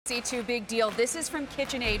QVC2 big deal. This is from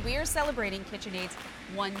KitchenAid. We are celebrating KitchenAid's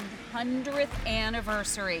 100th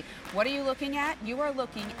anniversary. What are you looking at? You are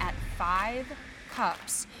looking at 5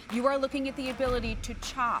 cups. You are looking at the ability to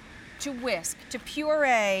chop, to whisk, to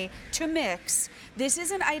puree, to mix. This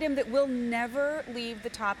is an item that will never leave the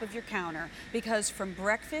top of your counter because from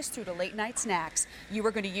breakfast through to late night snacks, you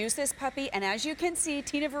are going to use this puppy, and as you can see,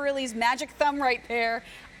 Tina Verrilli's magic thumb right there,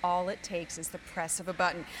 all it takes is the press of a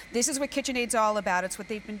button. This is what KitchenAid's all about. It's what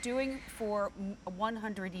they've been doing for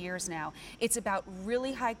 100 years now. It's about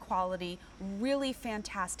really high quality, really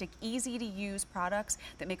fantastic, easy to use products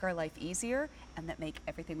that make our life easier and that make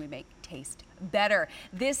everything we make taste better.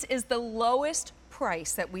 This is the lowest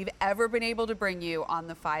price that we've ever been able to bring you on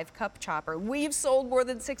the 5-cup chopper. We've sold more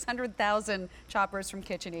than 600,000 choppers from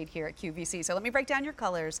KitchenAid here at QVC. So let me break down your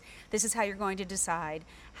colors. This is how you're going to decide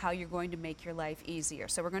how you're going to make your life easier.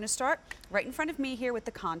 So we're going to start right in front of me here with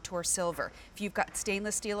the contour silver. If you've got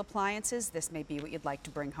stainless steel appliances, this may be what you'd like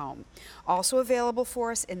to bring home. Also available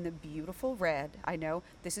for us in the beautiful red. I know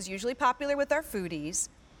this is usually popular with our foodies.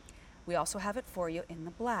 We also have it for you in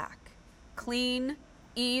the black. Clean,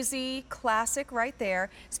 easy, classic right there.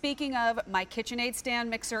 Speaking of, my KitchenAid stand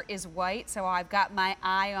mixer is white, so I've got my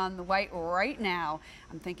eye on the white right now.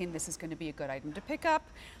 I'm thinking this is going to be a good item to pick up.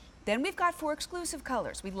 Then we've got 4 exclusive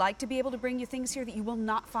colors. We'd like to be able to bring you things here that you will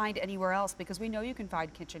not find anywhere else because we know you can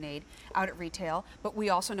find KitchenAid out at retail, but we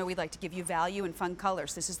also know we'd like to give you value and fun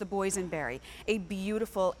colors. This is the boysenberry, a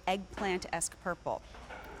beautiful eggplant-esque purple.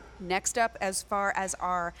 Next up, as far as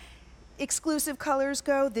our exclusive colors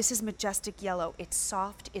go, this is majestic yellow. It's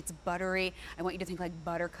soft, it's buttery. I want you to think like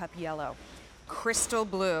buttercup yellow. Crystal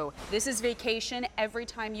blue. This is vacation every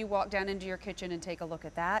time you walk down into your kitchen and take a look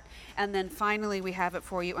at that. And then finally we have it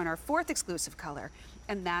for you in our 4th exclusive color,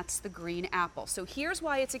 and that's the green apple. So here's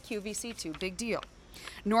why it's a QVC2 big deal.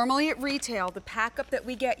 Normally at retail, the pack up that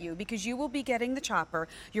we get you, because you will be getting the chopper,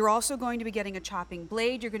 you're also going to be getting a chopping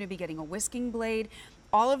blade, you're going to be getting a whisking blade.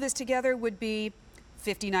 All of this together would be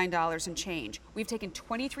 $59 and change. We've taken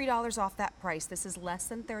 $23 off that price. This is less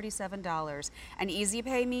than $37. And easy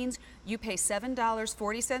pay means you pay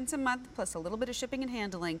 $7.40 a month plus a little bit of shipping and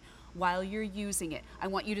handling while you're using it. I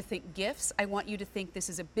want you to think gifts. I want you to think this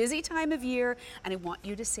is a busy time of year, and I want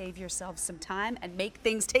you to save yourself some time and make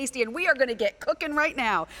things tasty. And we are going to get cooking right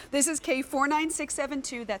now. This is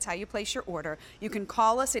K49672. That's how you place your order. You can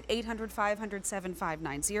call us at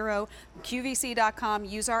 800-500-7590, QVC.com,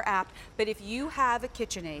 use our app. But if you have a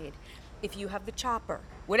KitchenAid, if you have the chopper,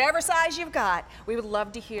 whatever size you've got, we would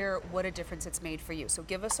love to hear what a difference it's made for you. So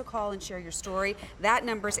give us a call and share your story. That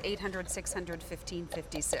number is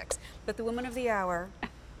 800-600-1556. But the woman of the hour,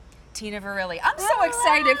 Tina Verrilli. I'm so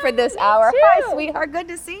excited for this hour. Hi, sweetheart. Good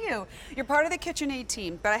to see you. You're part of the KitchenAid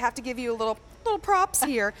team, but I have to give you a little props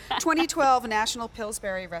here. 2012 National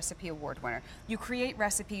Pillsbury Recipe Award winner. You create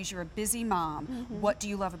recipes. You're a busy mom. What do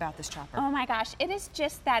you love about this chopper? Oh my gosh, it is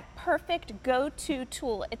just that perfect go-to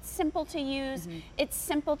tool. It's simple to use, it's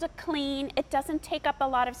simple to clean, it doesn't take up a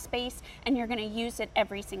lot of space, and you're going to use it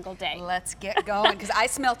every single day. Let's get going because I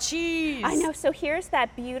smell cheese. I know, so here's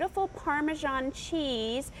that beautiful Parmesan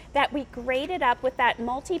cheese that we grated up with that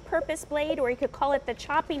multi-purpose blade, or you could call it the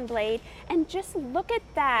chopping blade, and just look at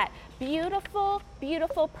that. Beautiful,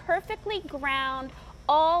 beautiful, perfectly ground,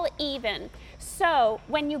 all even. So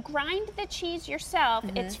when you grind the cheese yourself,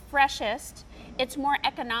 it's freshest. It's more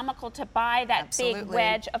economical to buy that big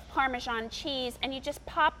wedge of Parmesan cheese, and you just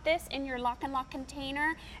pop this in your lock and lock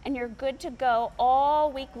container and you're good to go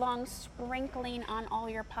all week long, sprinkling on all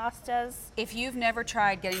your pastas. If you've never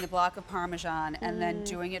tried getting the block of Parmesan and then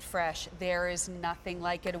doing it fresh, there is nothing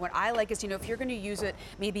like it. And what I like is, you know, if you're going to use it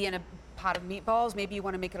maybe in a pot of meatballs, maybe you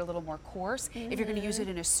want to make it a little more coarse. If you're going to use it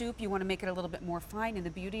in a soup, you want to make it a little bit more fine. And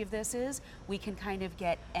the beauty of this is we can kind of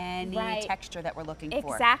get any texture that we're looking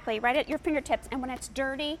for. Exactly, right at your fingertips. And when it's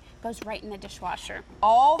dirty, it goes right in the dishwasher.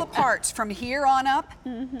 All the parts from here on up,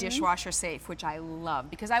 dishwasher safe, which I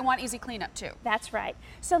love because I want easy cleanup too. That's right.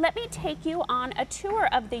 So let me take you on a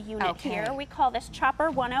tour of the unit here. We call this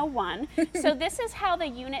Chopper 101. So this is how the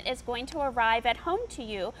unit is going to arrive at home to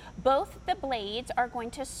you. Both the blades are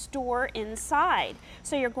going to store inside.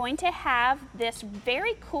 So you're going to have this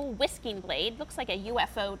very cool whisking blade. Looks like a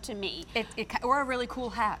UFO to me. Or a really cool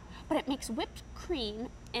hat. But it makes whipped cream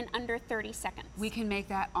in under 30 seconds. We can make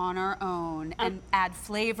that on our own and add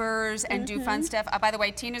flavors and do fun stuff. By the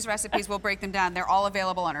way, Tina's recipes, we'll break them down. They're all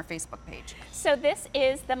available on our Facebook page. So this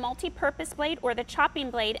is the multi-purpose blade or the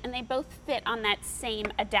chopping blade, and they both fit on that same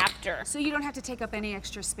adapter. So you don't have to take up any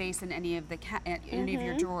extra space in any of the any of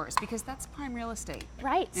your drawers because that's prime real estate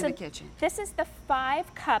in the kitchen. This is the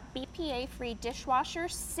 5-cup BPA-free dishwasher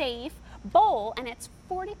safe bowl, and it's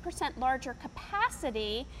 40% larger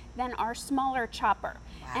capacity than our smaller chopper.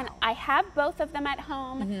 Wow. And I have both of them at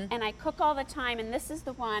home, and I cook all the time, and this is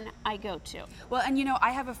the one I go to. Well, and you know,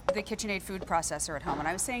 I have the KitchenAid food processor at home, and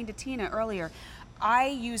I was saying to Tina earlier, I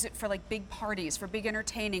use it for like big parties, for big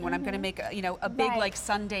entertaining, when I'm going to make a big like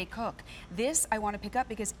Sunday cook. This I want to pick up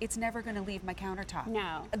because it's never going to leave my countertop.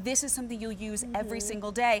 No. This is something you'll use every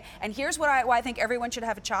single day. And here's why I think everyone should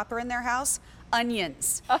have a chopper in their house.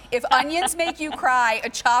 Onions. If onions make you cry, a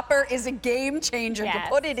chopper is a game changer. Yes. You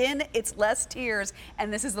put it in, it's less tears,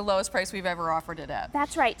 and this is the lowest price we've ever offered it at.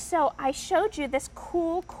 That's right. So I showed you this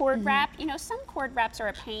cool cord wrap. You know, some cord wraps are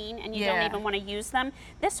a pain and you don't even want to use them.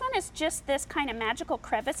 This one is just this kind of magical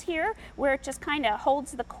crevice here where it just kind of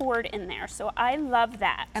holds the cord in there. So I love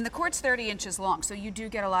that. And the cord's 30 inches long, so you do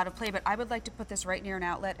get a lot of play, but I would like to put this right near an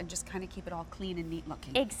outlet and just kind of keep it all clean and neat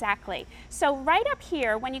looking. Exactly. So right up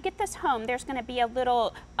here, when you get this home, there's going to be a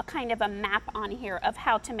kind of a map on here of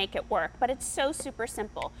how to make it work, but it's so super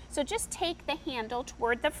simple. So just take the handle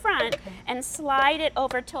toward the front and slide it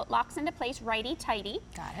over till it locks into place righty-tighty.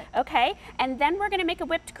 Got it. Okay, and then we're going to make a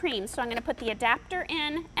whipped cream. So I'm going to put the adapter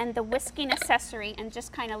in and the whisking accessory and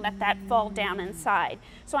just kind of let that fall down inside.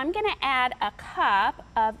 So I'm going to add a cup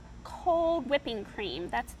of cold whipping cream.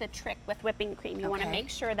 That's the trick with whipping cream. You want to make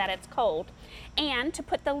sure that it's cold. And to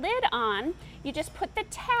put the lid on, you just put the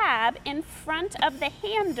tab in front of the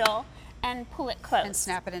handle and pull it close. And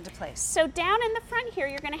snap it into place. So down in the front here,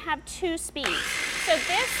 you're going to have 2 speeds. So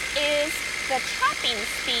this is the chopping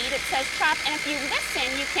speed. It says chop, and if you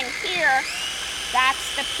listen, you can hear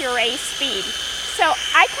that's the puree speed. So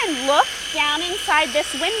I can look down inside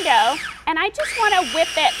this window, and I just want to whip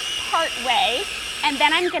it part way, and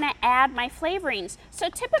then I'm going to add my flavorings. So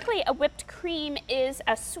typically a whipped cream is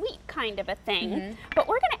a sweet kind of a thing, but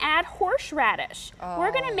we're going to add horseradish.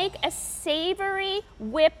 We're going to make a savory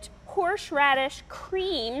whipped horseradish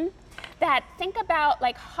cream that, think about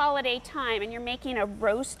like holiday time and you're making a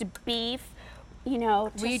roast beef, you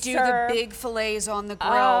know, to We do serve. the big fillets on the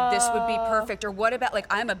grill. This would be perfect. Or what about, like,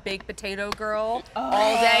 I'm a baked potato girl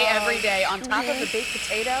all day, every day. On top of the baked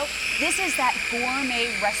potato, this is that gourmet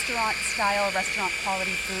restaurant style, restaurant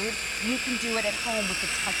quality food. You can do it at home with the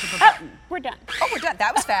touch of a button. We're done. Oh, we're done.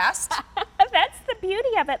 That was fast. That's the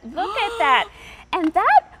beauty of it. Look at that. And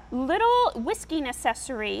that little whisking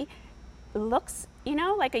accessory looks, you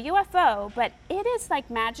know, like a UFO, but it is like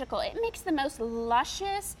magical. It makes the most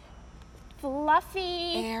luscious,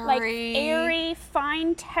 fluffy, like airy,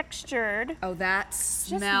 fine textured. Oh, that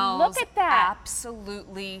smells look at that.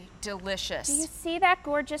 Absolutely delicious. Do you see that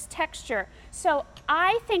gorgeous texture? So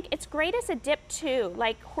I think it's great as a dip too,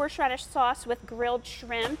 like horseradish sauce with grilled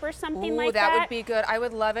shrimp or something like that. That would be good. I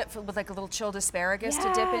would love it with like a little chilled asparagus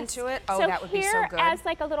to dip into it. Oh, so that would be so good. Here, as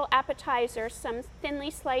like a little appetizer, some thinly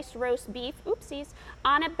sliced roast beef, oopsies,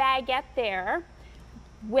 on a baguette there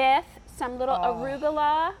with some little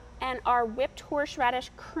arugula and our whipped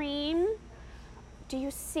horseradish cream. Do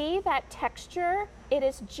you see that texture? It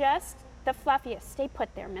is just the fluffiest. Stay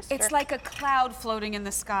put there, mister. It's like a cloud floating in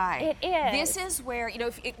the sky. It is. This is where, you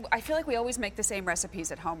know, I feel like we always make the same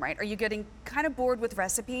recipes at home, right? Are you getting kind of bored with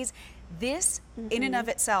recipes? This, in and of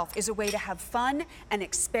itself, is a way to have fun and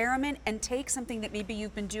experiment and take something that maybe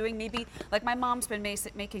you've been doing, maybe like my mom's been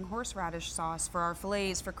making horseradish sauce for our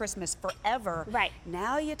fillets for Christmas forever. Right.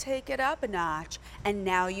 Now you take it up a notch, and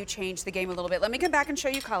now you change the game a little bit. Let me come back and show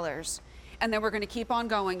you colors. And then we're going to keep on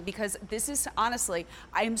going because this is, honestly,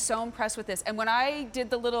 I am so impressed with this. And when I did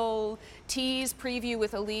the little tease preview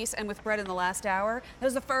with Elise and with Brett in the last hour, that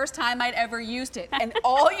was the first time I'd ever used it. And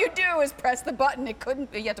all you do is press the button. It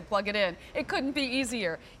couldn't be, you had to plug it in. It couldn't be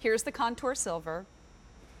easier. Here's the contour silver.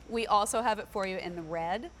 We also have it for you in the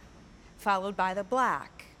red, followed by the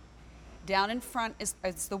black. Down in front is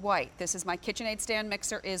the white. This is my KitchenAid stand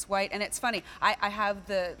mixer is white, and it's funny. I have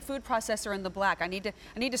the food processor in the black. I need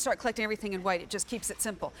to start collecting everything in white. It just keeps it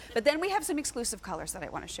simple. But then we have some exclusive colors that I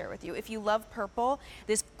want to share with you. If you love purple,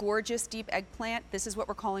 this gorgeous deep eggplant, this is what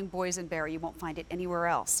we're calling boysenberry. You won't find it anywhere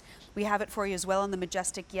else. We have it for you as well in the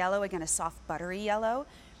majestic yellow, again a soft buttery yellow.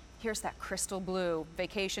 Here's that crystal blue,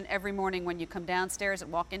 vacation every morning when you come downstairs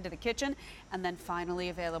and walk into the kitchen, and then finally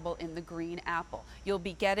available in the green apple. You'll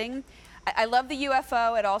be getting, I love the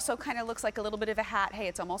UFO. It also kind of looks like a little bit of a hat. Hey,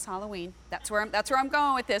 it's almost Halloween. That's where I'm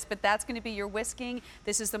going with this, but that's going to be your whisking.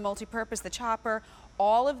 This is the multi-purpose, the chopper.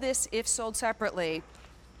 All of this, if sold separately,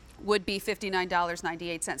 would be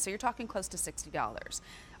 $59.98. So you're talking close to $60.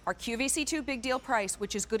 Our QVC 2 big deal price,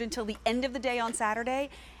 which is good until the end of the day on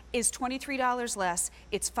Saturday, is $23 less.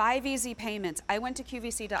 It's 5 easy payments. I went to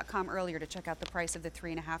QVC.com earlier to check out the price of the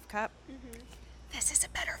 3.5 cup. This is a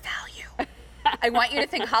better value. I want you to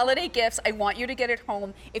think holiday gifts. I want you to get it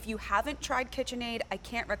home. If you haven't tried KitchenAid, I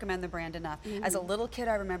can't recommend the brand enough. As a little kid,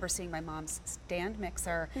 I remember seeing my mom's stand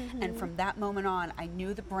mixer, and from that moment on, I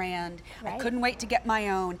knew the brand. I couldn't wait to get my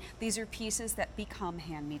own. These are pieces that become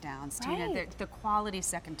hand-me-downs, Tina. The quality's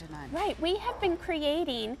second to none. Right. We have been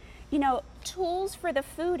creating, you know, tools for the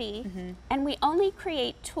foodie, and we only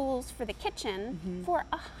create tools for the kitchen for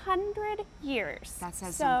 100 years. That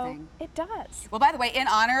says something. It does. Well, by the way, in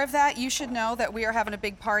honor of that, you should know that we are having a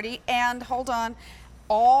big party. And hold on,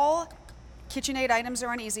 all KitchenAid items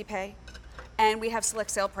are on Easy Pay. And we have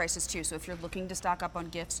select sale prices too, so if you're looking to stock up on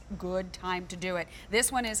gifts, good time to do it.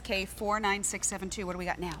 This one is K49672. What do we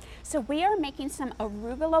got now? So we are making some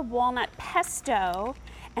arugula walnut pesto,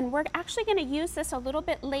 and we're actually going to use this a little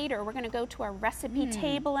bit later. We're going to go to our recipe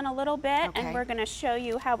table in a little bit, and we're going to show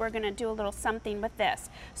you how we're going to do a little something with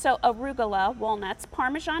this. So arugula, walnuts,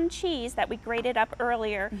 Parmesan cheese that we grated up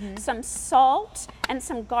earlier, some salt, and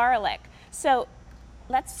some garlic. So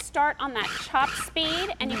let's start on that chop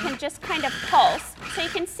speed, and you can just kind of pulse. So you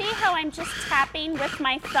can see how I'm just tapping with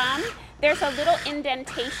my thumb. There's a little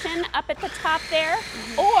indentation up at the top there,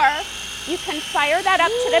 or you can fire that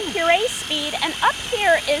up to the puree speed, and up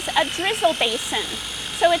here is a drizzle basin.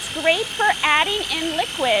 So it's great for adding in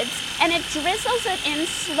liquids, and it drizzles it in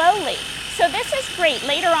slowly. So this is great.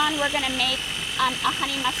 Later on, we're going to make a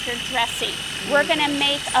honey mustard dressing. We're going to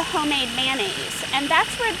make a homemade mayonnaise, and that's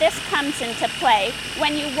where this comes into play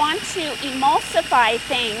when you want to emulsify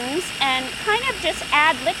things and kind of just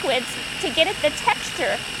add liquids to get it the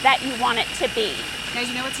texture that you want it to be. Guys,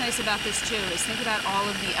 you know what's nice about this too is think about all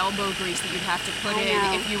of the elbow grease that you'd have to put in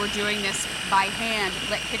if you were doing this by hand.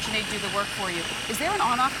 Let KitchenAid do the work for you. Is there an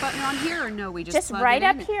on-off button on here, or no? We just plug right it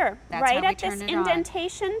in? up here, right at this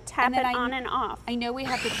indentation. Tap it on and off. I know we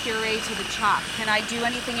have the puree to the chop. Can I do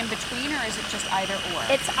anything in between, or is it just either or?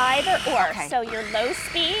 It's either or. So your low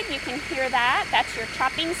speed, you can hear that. That's your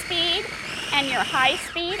chopping speed, and your high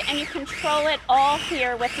speed, and you control it all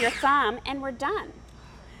here with your thumb, and we're done.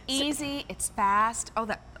 Easy, it's fast. Oh,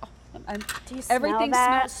 that. Do you everything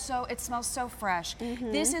smell that? smells so fresh.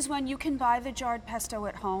 This is when you can buy the jarred pesto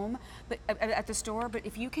at home, but at the store. But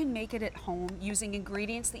if you can make it at home using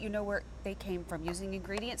ingredients that you know where they came from, using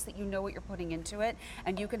ingredients that you know what you're putting into it,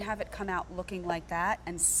 and you can have it come out looking like that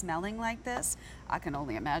and smelling like this, I can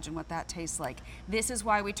only imagine what that tastes like. This is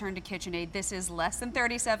why we turned to KitchenAid. This is less than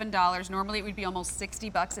 $37. Normally it would be almost 60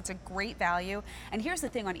 bucks. It's a great value. And here's the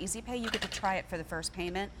thing, on Easy Pay, you get to try it for the first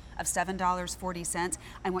payment of $7.40.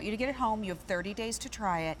 I want you to get it home. You have 30 days to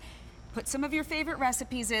try it. Put some of your favorite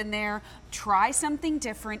recipes in there. Try something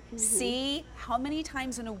different. See how many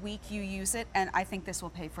times in a week you use it, and I think this will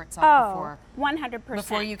pay for itself before 100%.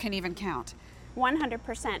 Before you can even count.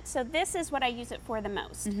 100%. So this is what I use it for the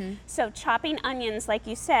most. So chopping onions, like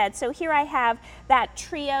you said. So here I have that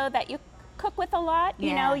trio that you cook with a lot,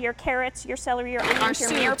 you know, your carrots, your celery, your onions, your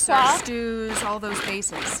mirepoix. Our stews, all those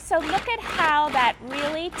bases. So look at how that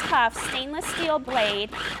really tough stainless steel blade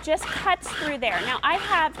just cuts through there. Now I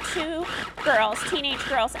have two girls, teenage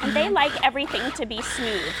girls, and they like everything to be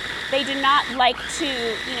smooth. They do not like to,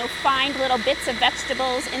 you know, find little bits of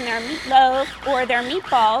vegetables in their meatloaf or their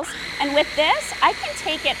meatballs. And with this, I can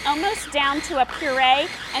take it almost down to a puree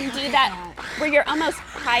and do that where you're almost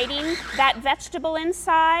hiding that vegetable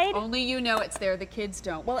inside. Only you know it's there, the kids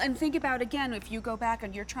don't. Well, and think about, again, if you go back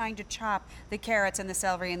and you're trying to chop the carrots and the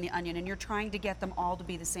celery and the onion, and you're trying to get them all to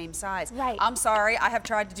be the same size. Right. I'm sorry, I have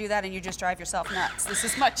tried to do that, and you just drive yourself nuts. This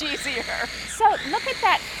is much easier. So look at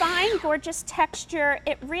that fine, gorgeous texture.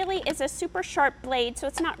 It really is a super sharp blade, so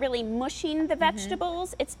it's not really mushing the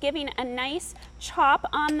vegetables. It's giving a nice chop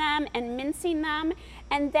on them and mincing them.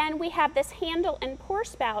 And then we have this handle and pour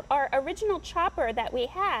spout. Our original chopper that we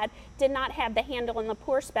had did not have the handle and the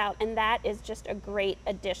pour spout, and that is just a great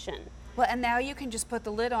addition. Well, and now you can just put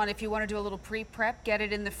the lid on. If you want to do a little pre-prep, get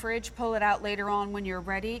it in the fridge, pull it out later on when you're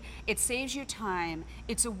ready. It saves you time.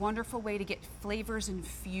 It's a wonderful way to get flavors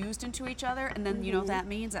infused into each other, and then you know what that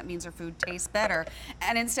means? That means our food tastes better.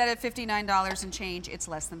 And instead of $59 and change, it's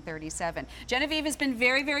less than $37. Genevieve has been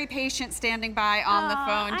very, very patient standing by on the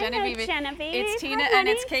phone. Genevieve, I know Genevieve. It's Tina and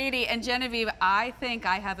it's Katie. And Genevieve, I think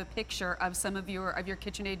I have a picture of some of your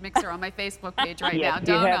KitchenAid mixer on my Facebook page right now,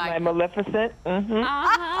 don't you have I? my Maleficent.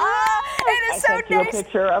 It is so I sent you a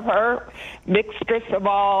picture of her, mistress of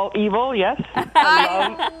all evil, yes. I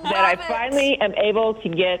love that I finally am able to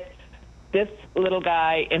get this little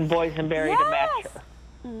guy in boysenberry to match her.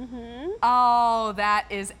 Oh, that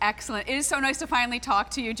is excellent. It is so nice to finally talk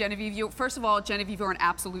to you, Genevieve. First of all, Genevieve, you're an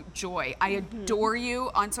absolute joy. I adore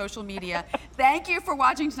you on social media. Thank you for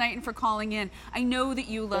watching tonight and for calling in. I know that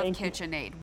you love KitchenAid.